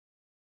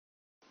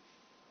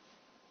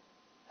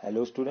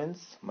Hello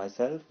students,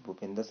 myself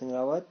Bhupinder Singh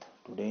Rawat.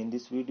 Today in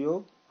this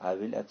video I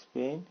will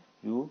explain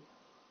you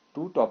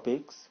two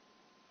topics.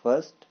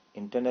 First,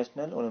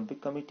 International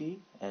Olympic Committee,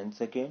 and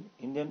second,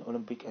 Indian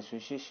Olympic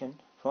Association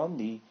from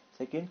the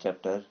second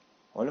chapter,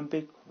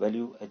 Olympic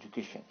Value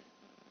Education.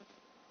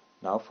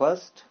 Now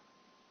first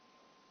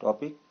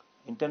topic,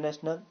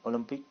 International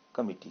Olympic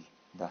Committee.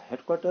 The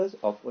headquarters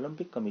of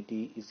Olympic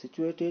Committee is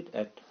situated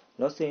at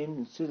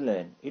Lausanne,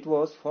 Switzerland. It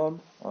was formed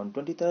on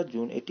 23rd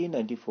June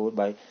 1894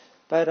 by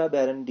Pierre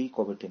Baron de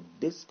Coubertin.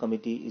 This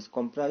committee is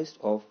comprised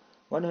of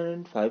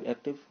 105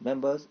 active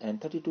members and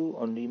 32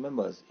 honorary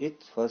members.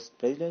 Its first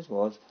president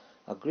was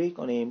a Greek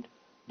named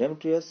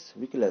Demetrius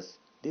Viculus.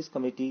 This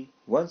committee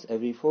once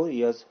every 4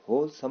 years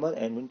holds summer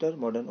and winter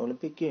modern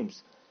Olympic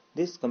Games.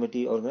 This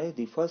committee organized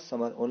the first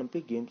Summer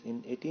Olympic Games in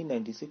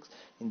 1896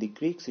 in the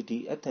Greek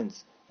city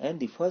Athens, and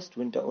the first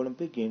Winter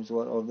Olympic Games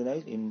were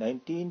organized in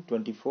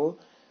 1924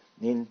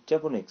 in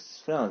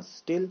Chamonix,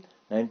 France. Till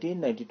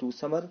 1992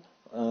 Summer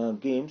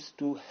Games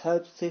to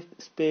help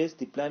space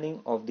the planning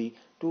of the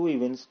two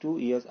events 2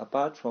 years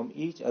apart from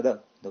each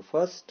other. The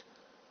first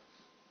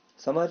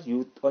Summer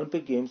Youth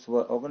Olympic Games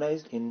were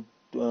organized in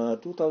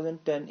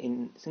 2010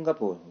 in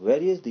Singapore,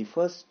 whereas the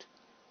first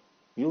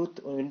Youth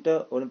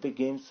Winter Olympic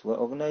Games were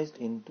organized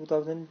in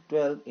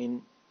 2012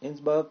 in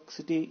Innsbruck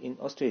city in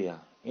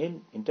Austria.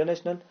 In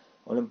International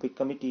Olympic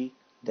Committee,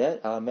 there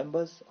are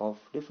members of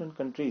different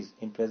countries.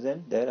 In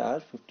present, there are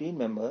 15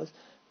 members,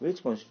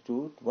 which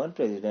constitute 1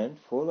 president,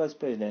 4 vice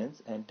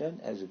presidents, and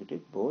 10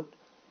 executive board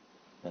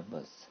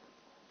members.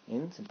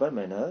 In simple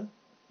manner,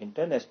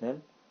 International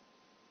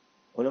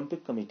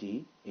Olympic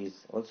Committee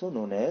is also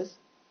known as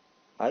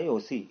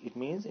IOC. It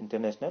means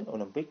International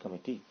Olympic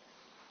Committee.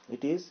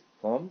 It is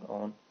formed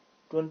on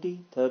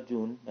 23rd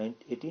June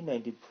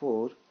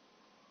 1894.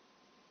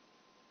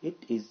 It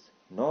is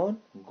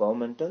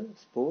non-governmental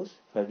sports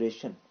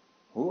federation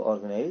who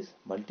organize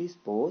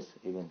multi-sports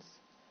events.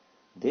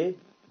 They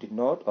did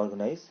not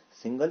organize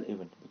single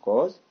event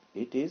because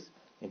it is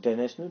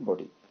international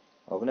body,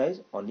 organize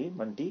only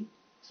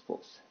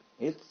multi-sports.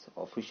 Its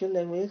official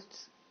language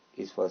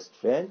is first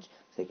French,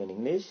 second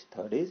English,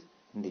 third is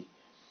Hindi.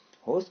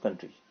 Host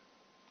country.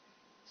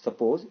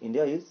 Suppose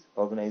India is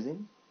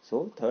organizing,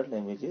 so third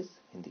language is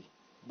Hindi,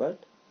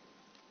 but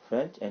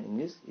French and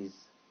English is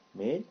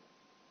main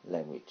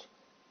language.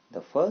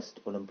 The first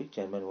Olympic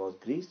chairman was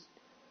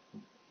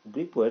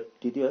Greek poet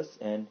Didius,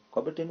 and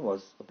Coubertin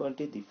was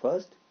appointed the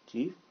first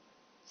chief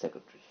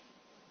secretary.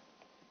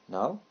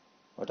 Now,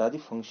 what are the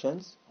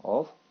functions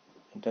of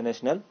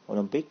International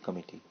Olympic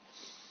Committee?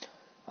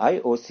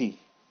 IOC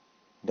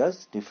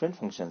does different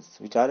functions,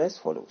 which are as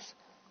follows.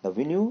 The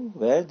venue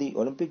where the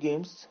Olympic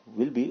Games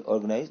will be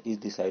organized is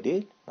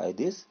decided by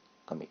this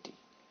committee.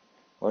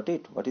 What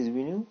is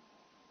venue?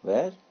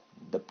 Where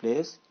the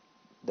place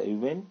the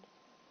event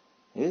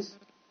is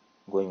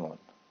going on.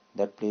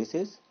 That place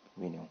is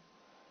venue.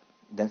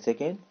 Then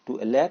second, to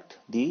elect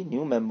the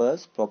new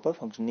members, proper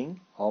functioning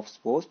of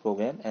sports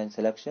program and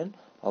selection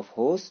of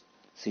host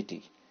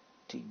city.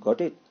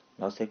 Got it?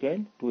 Now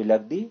second, to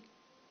elect the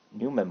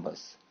new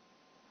members.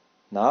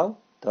 Now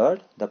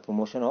third, the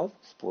promotion of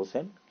sports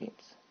and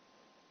games.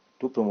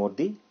 To promote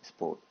the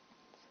sport.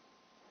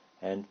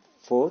 And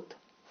fourth,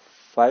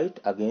 fight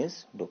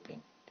against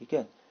doping.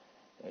 Okay?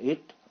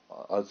 It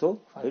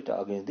also fight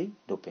against the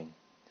doping.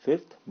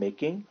 Fifth,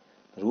 making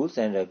rules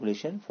and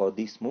regulation for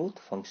the smooth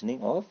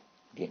functioning of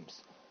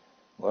games.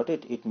 Got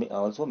it? It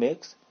also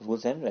makes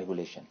rules and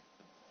regulation.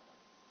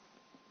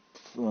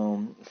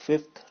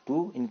 Fifth,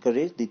 to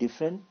encourage the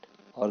different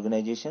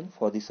organization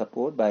for the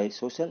support by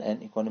social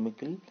and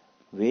economical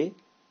way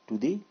to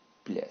the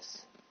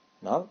players.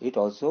 Now it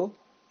also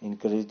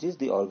encourages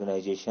the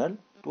organization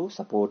to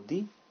support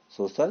the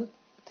social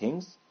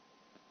things.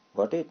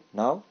 Got it?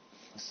 Now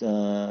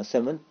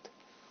seventh,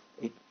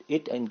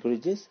 it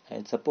encourages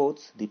and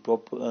supports the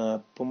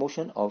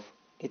promotion of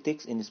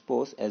ethics in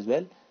sports as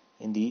well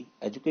in the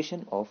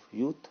education of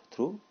youth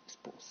through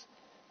sports.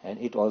 And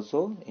it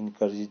also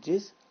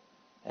encourages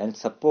and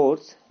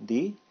supports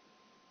the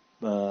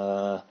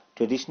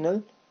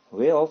traditional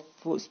way of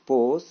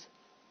sports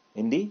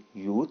in the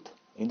youth,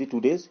 in the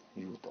today's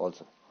youth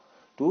also.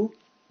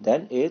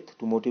 Then eighth,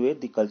 to motivate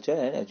the culture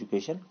and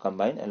education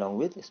combined along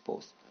with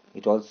sports.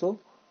 It also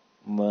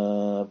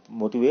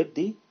motivate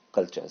the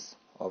cultures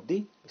of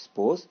the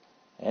sports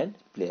and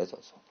players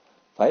also.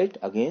 Fight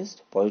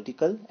against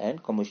political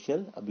and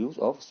commercial abuse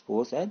of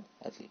sports and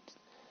athletes.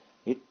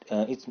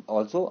 Its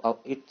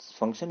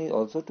function is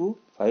also to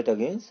fight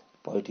against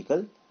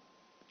political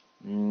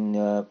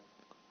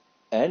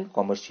and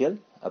commercial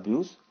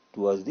abuse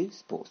towards the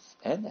sports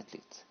and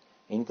athletes,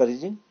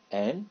 encouraging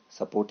and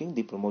supporting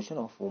the promotion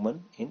of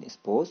women in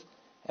sports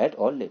at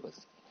all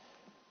levels.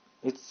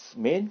 Its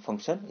main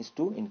function is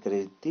to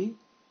encourage the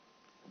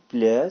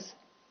players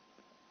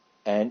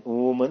and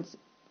women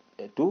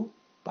to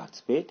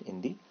participate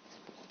in the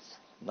sports.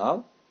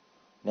 Now,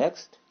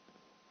 next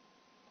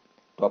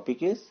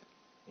topic is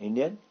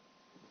Indian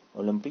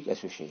Olympic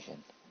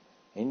Association.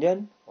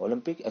 Indian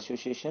Olympic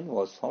Association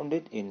was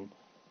founded in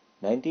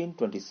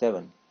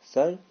 1927,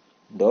 Sir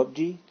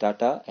Dobji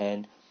Tata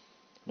and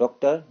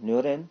Dr.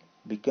 Nguyen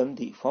became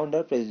the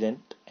founder,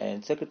 president,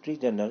 and secretary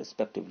general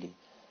respectively.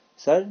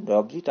 Sir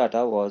Dobji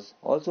Tata was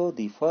also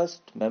the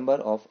first member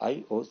of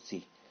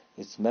IOC.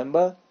 Its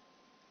members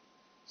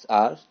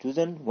are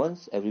chosen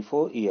once every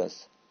 4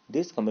 years.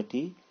 This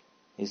committee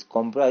is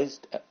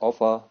comprised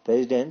of a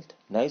president,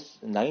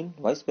 9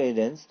 vice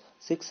presidents,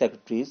 6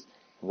 secretaries,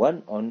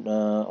 one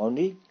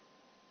only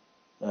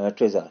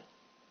treasurer.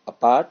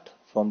 Apart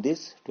from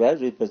this,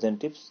 12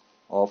 representatives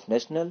of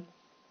National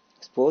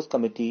Sports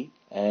Committee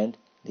and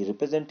the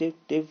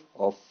representative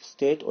of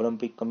State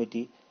Olympic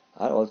Committee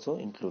are also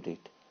included.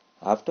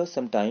 After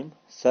some time,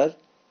 Sir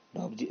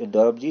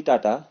Dorabji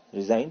Tata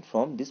resigned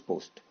from this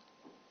post.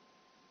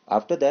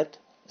 After that,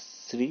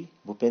 Sri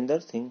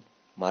Bhupender Singh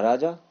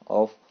Maharaja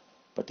of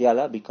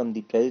Patiala became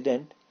the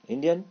president.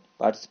 India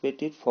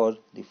participated for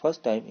the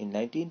first time in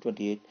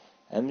 1928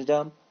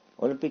 Amsterdam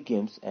Olympic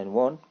Games and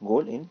won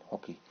gold in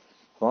hockey.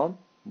 From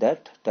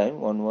that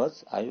time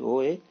onwards,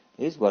 IOA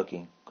is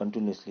working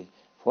continuously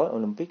for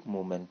Olympic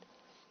movement.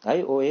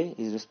 IOA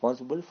is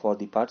responsible for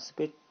the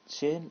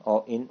participation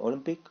in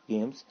Olympic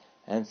Games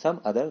and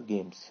some other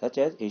games such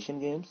as Asian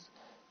Games,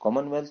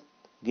 Commonwealth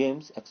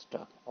Games,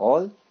 etc.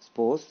 All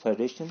sports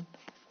federation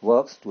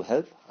works to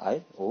help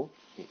IOA.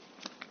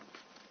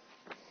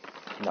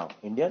 Now,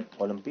 Indian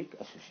Olympic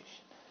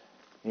Association.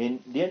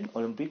 Indian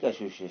Olympic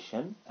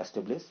Association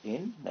established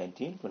in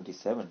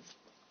 1927.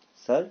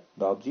 Sir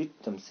Dobji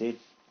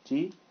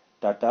Jamsetji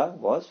Tata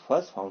was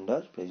first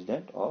founder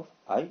president of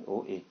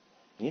IOA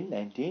in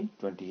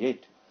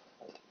 1928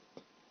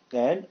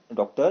 and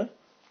Dr.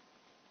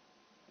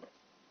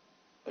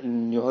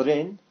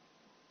 Nguyen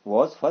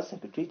was first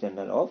secretary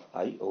general of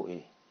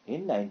IOA.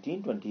 In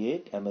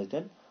 1928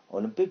 Amsterdam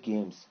Olympic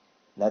Games,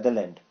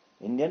 Netherlands,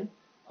 Indian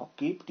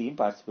hockey team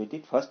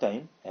participated first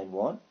time and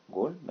won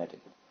gold medal.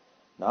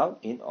 Now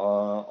in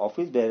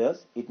office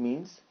bearers, it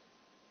means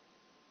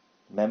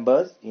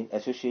members in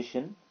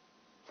association,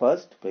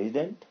 first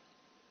president,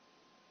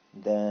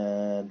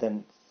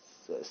 then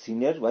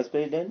senior vice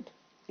president,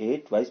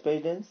 8 vice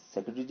presidents,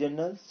 secretary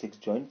general, 6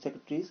 joint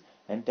secretaries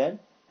and 10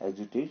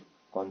 executive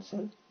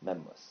council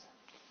members.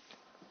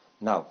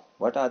 Now,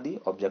 what are the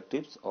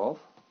objectives of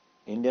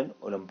Indian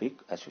Olympic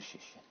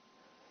Association?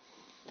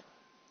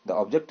 The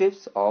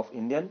objectives of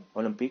Indian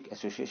Olympic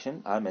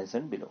Association are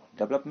mentioned below.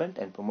 Development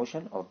and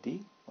promotion of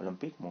the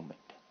Olympic movement.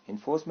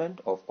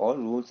 Enforcement of all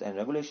rules and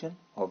regulations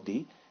of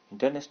the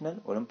International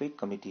Olympic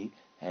Committee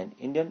and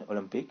Indian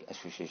Olympic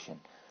Association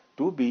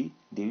to be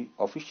the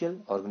official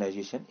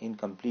organization in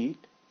complete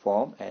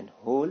form and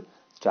whole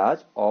charge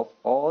of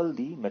all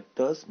the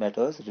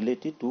matters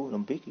related to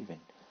Olympic event.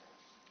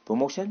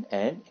 Promotion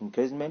and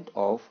encouragement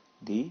of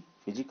the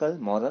physical,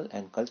 moral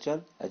and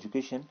cultural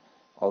education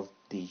of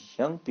the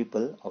young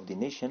people of the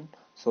nation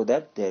so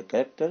that their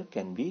character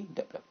can be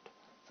developed.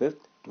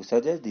 Fifth, to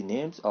suggest the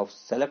names of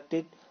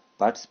selected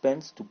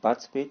participants to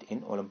participate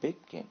in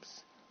Olympic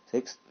Games.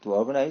 Sixth, to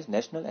organize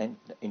national and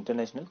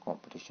international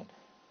competition.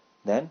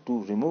 Then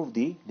to remove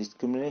the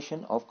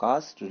discrimination of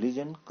caste,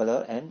 religion,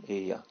 color and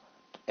area,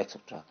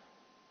 etc.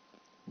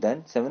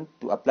 Then seventh,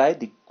 to apply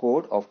the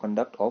code of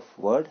conduct of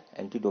World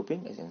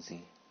Anti-Doping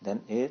Agency.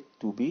 Then eighth,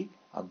 to be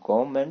a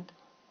government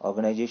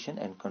organization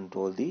and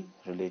control the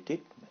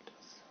related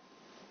matters.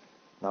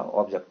 Now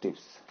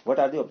objectives. What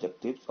are the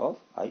objectives of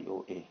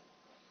IOA?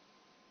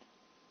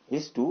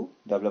 Is to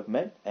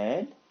development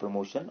and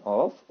promotion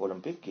of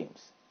Olympic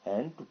Games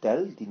and to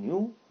tell the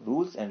new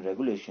rules and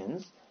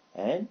regulations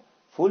and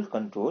full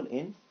control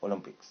in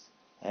Olympics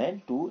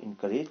and to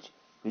encourage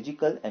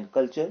physical and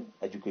cultural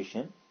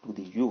education to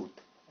the youth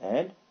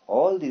and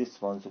all the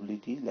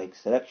responsibilities like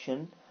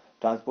selection,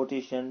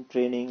 transportation,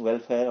 training,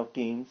 welfare of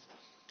teams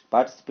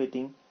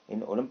participating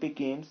in Olympic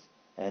Games,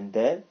 and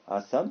there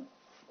are some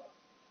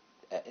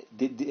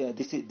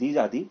these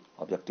are the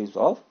objectives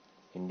of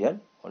Indian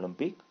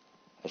Olympic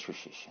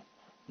Association.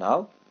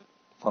 Now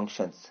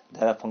functions.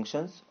 There are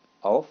functions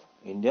of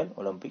Indian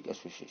Olympic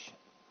Association.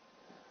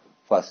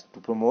 First, to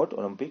promote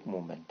Olympic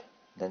movement.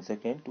 Then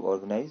second, to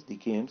organize the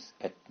games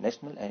at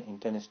national and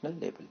international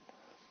level.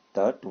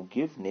 Third, to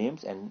give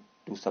names and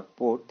to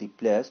support the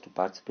players to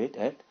participate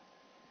at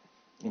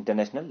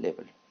international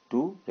level.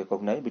 To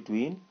recognize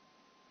between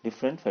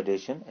different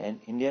federation and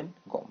Indian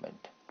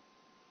government.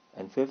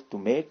 And fifth, to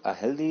make a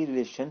healthy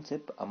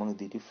relationship among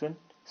the different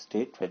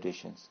state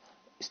federations,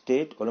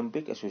 State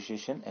Olympic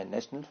Association and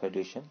National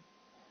Federation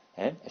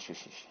and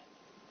Association.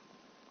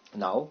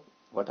 Now,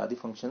 what are the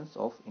functions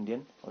of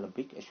Indian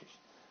Olympic Association?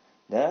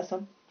 There are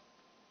some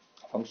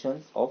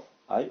functions of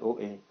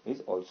IOA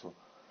is also.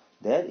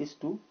 There is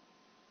to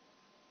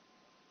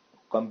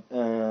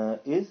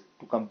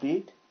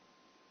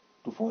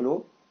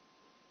follow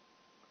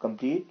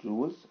complete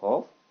rules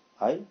of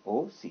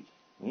IOC,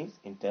 means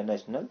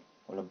International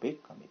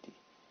Olympic Committee,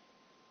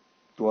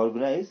 to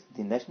organize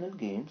the national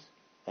games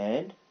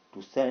and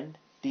to send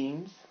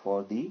teams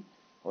for the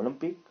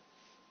Olympic,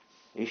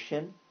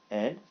 Asian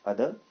and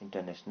other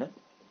international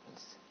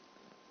events.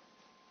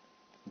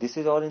 This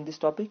is all in this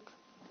topic.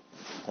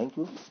 Thank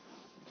you.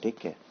 Take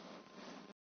care.